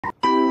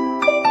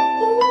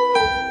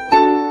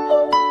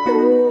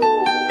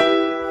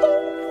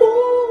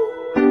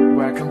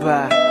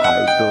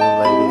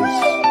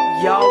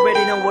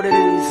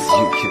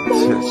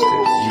just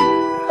as you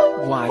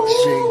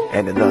watching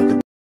and another。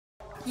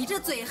你这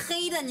嘴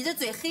黑的，你这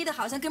嘴黑的，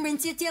好像跟别人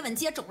接吻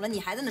接肿了，你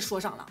还在那说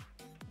上了。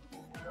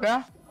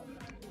哎，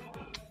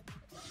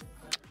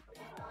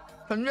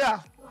陈姐，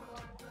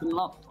怎么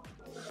了？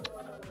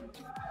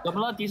怎么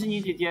了，迪士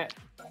尼姐姐？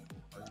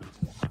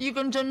一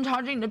根针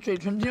插进你的嘴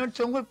唇，今天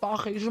针会发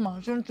黑是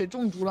吗？是不是嘴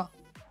中毒了？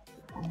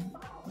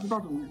不知道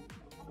怎么。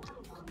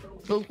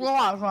有说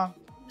话是吧？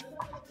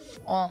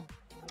哦，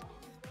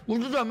吴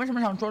志有没有什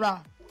么想说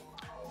的？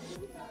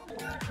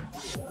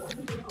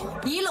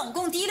你拢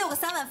共第6个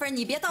3万分，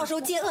你别到时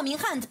候接恶名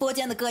汉播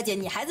间的哥姐，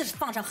你还是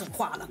放上狠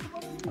话了。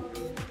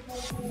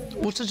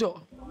59，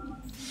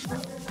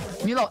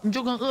你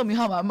就跟恶名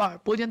汉玩吧，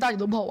播间大姐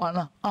都跑完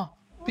了啊，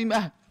明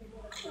白？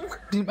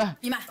明白。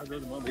来，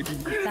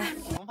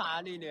惩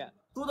罚丽丽，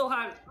输的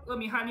话，恶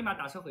名汉立马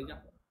打车回家。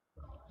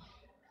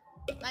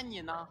那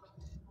你呢？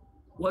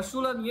我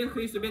输了，你也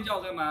可以随便叫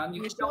我干嘛？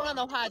你输了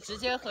的话，直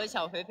接和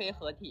小肥肥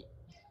合体。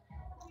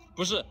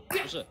不是。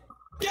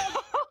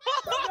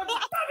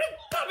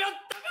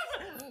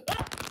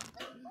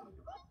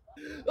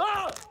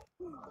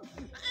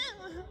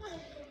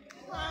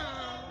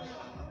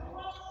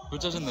不，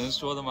这是能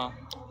说的吗？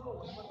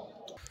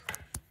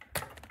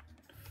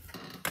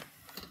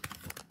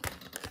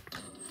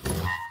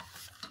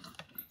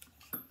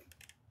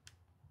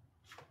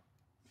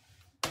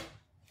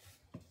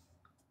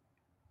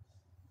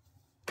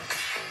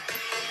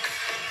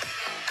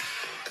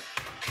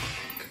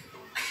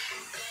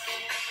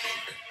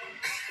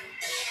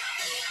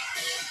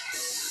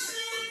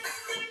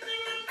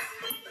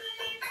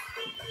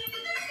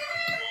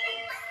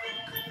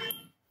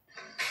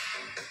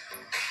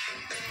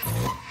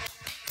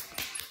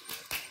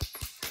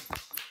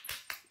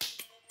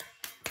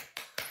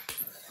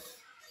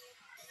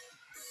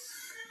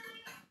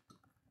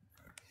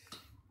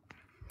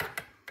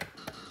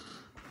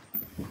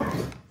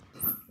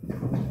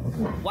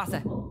哇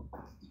塞！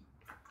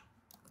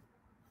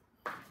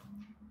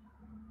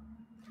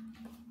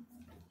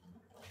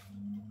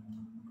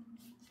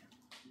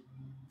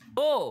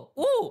哦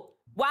哦，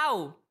哇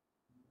哦！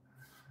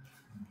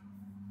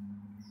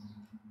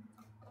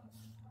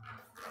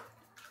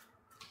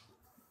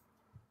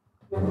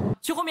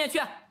去后面去，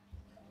给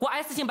我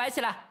S 型摆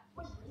起来。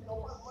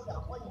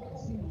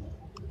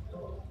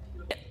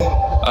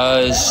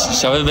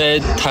小菲菲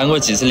谈过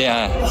几次恋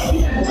爱？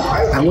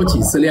谈过几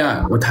次恋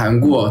爱？我谈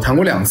过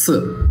2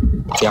次。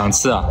2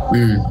次啊？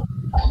嗯。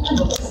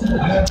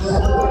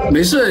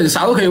没事，你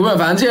啥都可以问，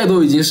反正这些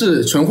都已经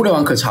是纯互联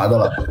网可查的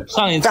了。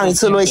上一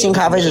次瑞幸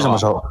咖啡是什么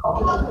时候？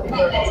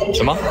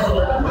什么？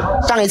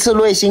上一次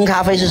瑞幸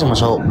咖啡是什么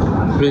时候？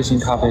瑞幸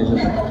咖啡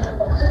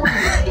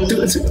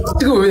是？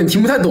这个我有点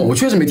听不太懂，我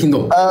确实没听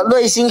懂。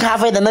瑞幸咖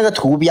啡的那个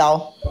图标。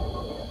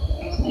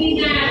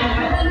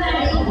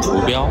图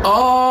标？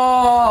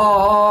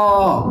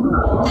哦，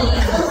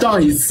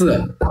上一次，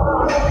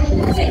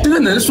这个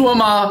能说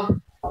吗？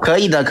可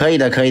以的。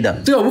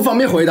这个我不方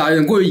便回答，有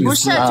点过于隐私。不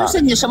是，就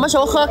是你什么时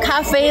候喝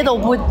咖啡都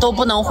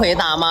不能回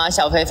答吗？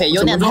小菲菲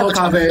有点太不喝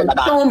咖啡了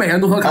吧？但我每天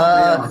都喝咖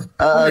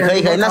啡可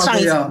以。那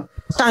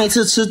上一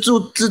次吃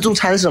自助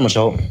餐是什么时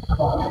候？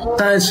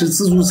大概吃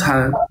自助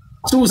餐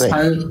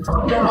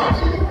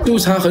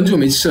很久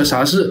没吃了，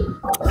啥事？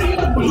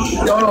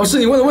老师，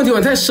你问的问题有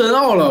点太深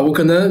奥了，我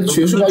可能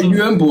学术比较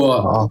渊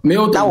博，没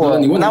有懂得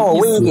你问的意思。那我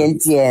问一点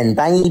简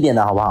单一点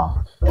的好不好？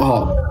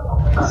哦。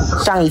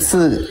上一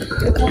次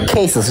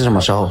case 是什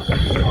么时候？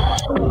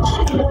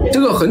这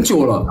个很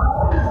久了，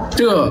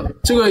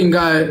这个应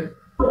该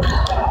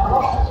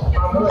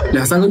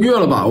2-3个月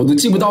了吧，我都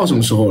记不到什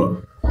么时候了。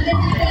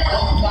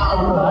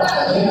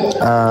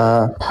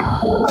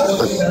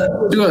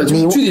这个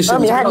具体时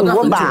间很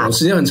久了，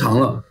时间很长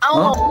了。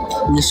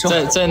你说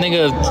在那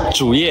个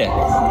主页，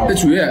在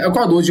主页要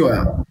挂多久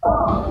呀？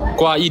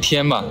挂1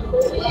天吧。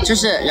就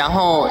是然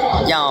后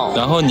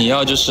你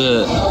要就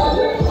是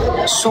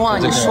说，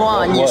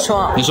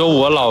你说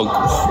我老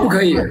不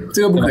可以，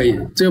这个不可以。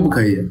对，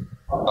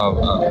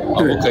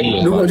可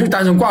以。如果就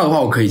单纯挂的话，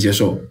我可以接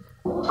受。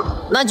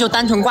那就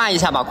单纯挂一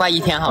下吧，挂1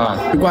天好吧？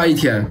就挂1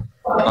天。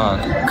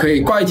可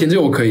以挂1天，这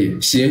个我可以。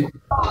行，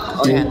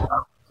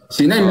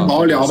那你们好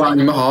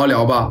好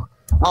聊吧，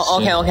哦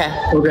 ，OK，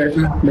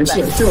 没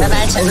事，拜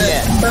拜，陈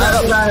姐，拜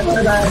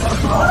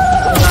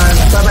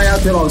拜，鸭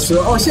腿老师。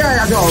哦，谢谢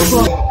鸭腿老师。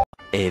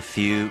A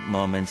few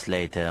moments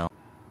later.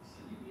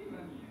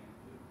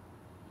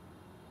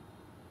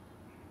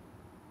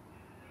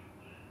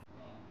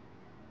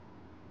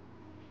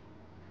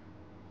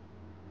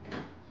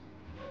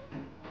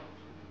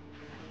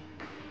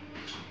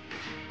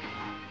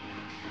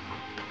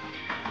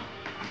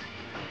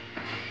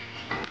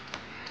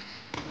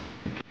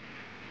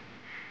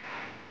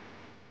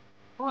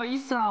 不好意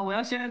思啊，我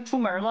要先出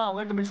门了，我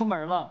要准备出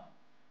门了。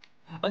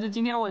而且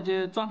今天我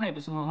这状态也不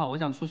是很好，我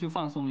想出去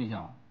放松一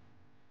下。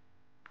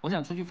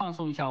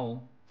哦。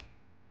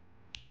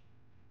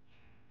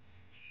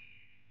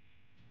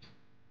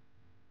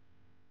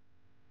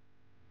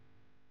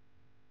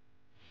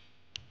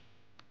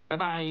拜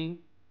拜。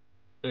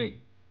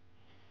对。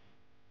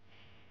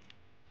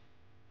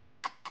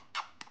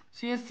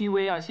谢谢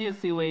CV 啊，谢谢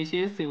CV，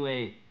 谢谢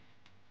CV。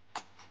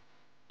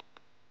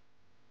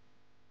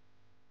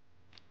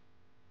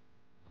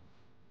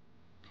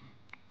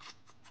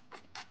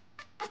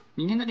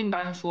明天再跟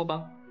大家说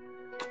吧。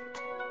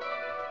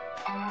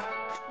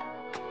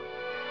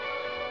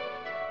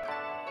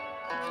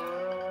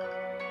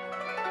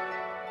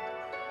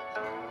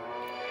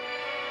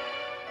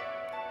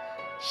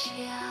小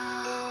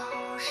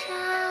山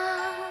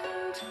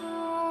中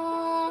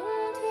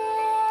蝶。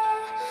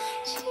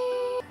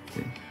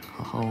对，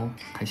好好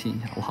开心一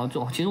下。我好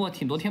久，其实我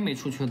挺多天没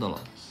出去的了，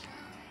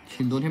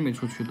挺多天没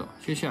出去的。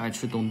谢谢爱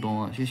吃东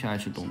东啊，谢谢爱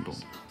吃东东。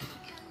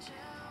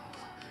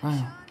哎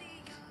呀。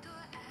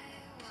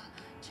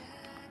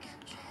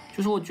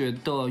就是我觉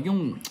得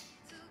用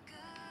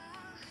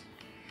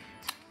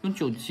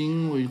酒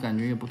精，我就感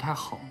觉也不太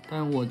好，但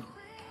是我，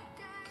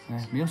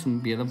没有什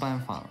么别的办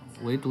法，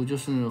唯独就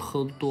是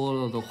喝多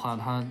了的话，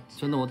它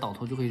真的我倒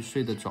头就可以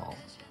睡得着，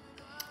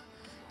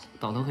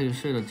倒头可以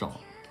睡得着。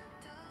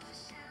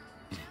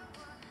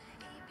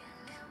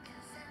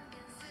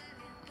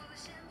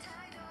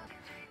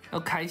要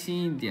开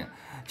心一点。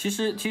其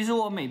实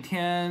我每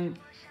天。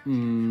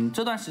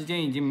这段时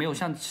间已经没有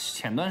像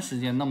前段时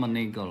间那么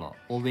那个了。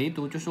我唯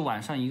独就是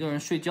晚上一个人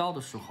睡觉的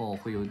时候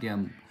会有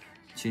点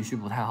情绪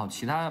不太好，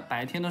其他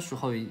白天的时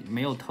候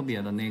没有特别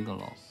的那个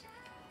了，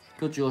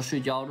就只有睡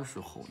觉的时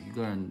候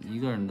一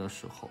个人的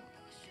时候，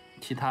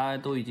其他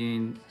都已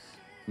经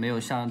没有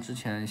像之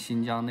前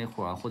新疆那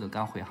会儿或者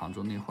刚回杭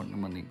州那会儿那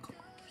么那个，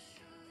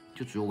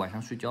就只有晚上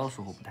睡觉的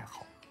时候不太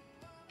好，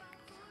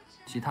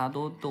其他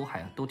都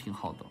挺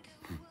好的。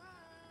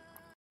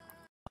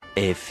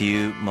A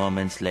few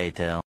moments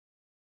later.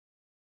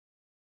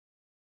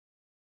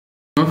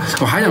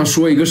 我还想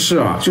说一个事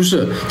啊，就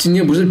是今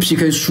天不是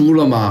PK 输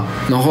了吗？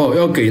然后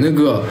要给那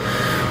个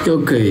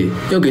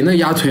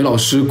压腿老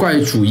师挂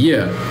主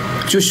页，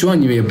就希望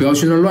你们也不要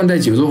去那乱带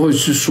节奏或者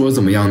是说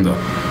怎么样的，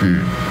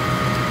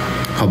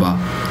好吧？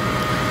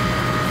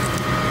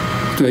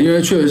对，因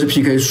为确实是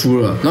PK 输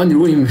了。然后如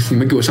果你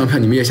们给我上票，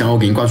你们也想要我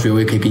给你挂主页，我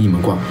也可以给你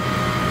们挂，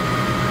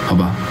好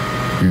吧？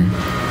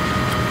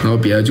然后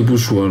别的就不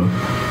说了。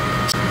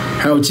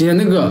还有今天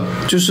那个，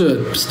就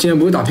是今天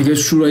不是打 PK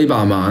输了一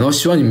把嘛，然后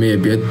希望你们也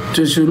别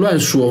就是乱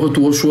说或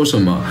多说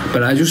什么，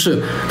本来就是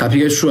打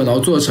PK 输了，然后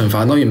做了惩罚，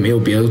然后也没有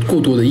别的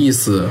过多的意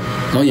思，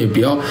然后也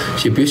别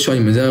希望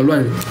你们在那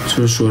乱就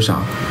是说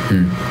啥，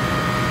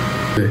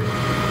对，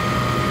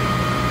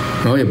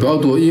然后也不要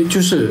多，因为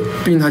就是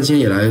毕竟他今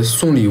天也来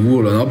送礼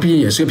物了，然后毕竟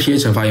也是个 PK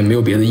惩罚，也没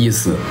有别的意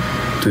思，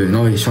对，然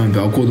后也希望你不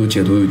要过度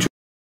解读。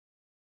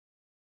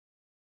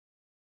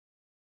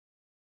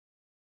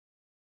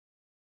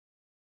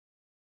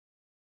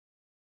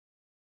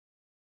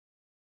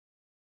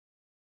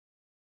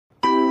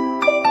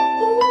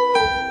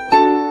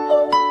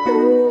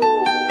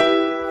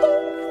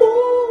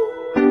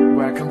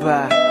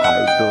How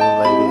you doing,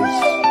 ladies?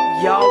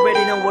 Y'all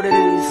already know what it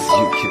is.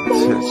 You can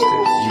touch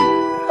this, yeah.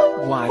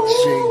 YG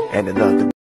and another.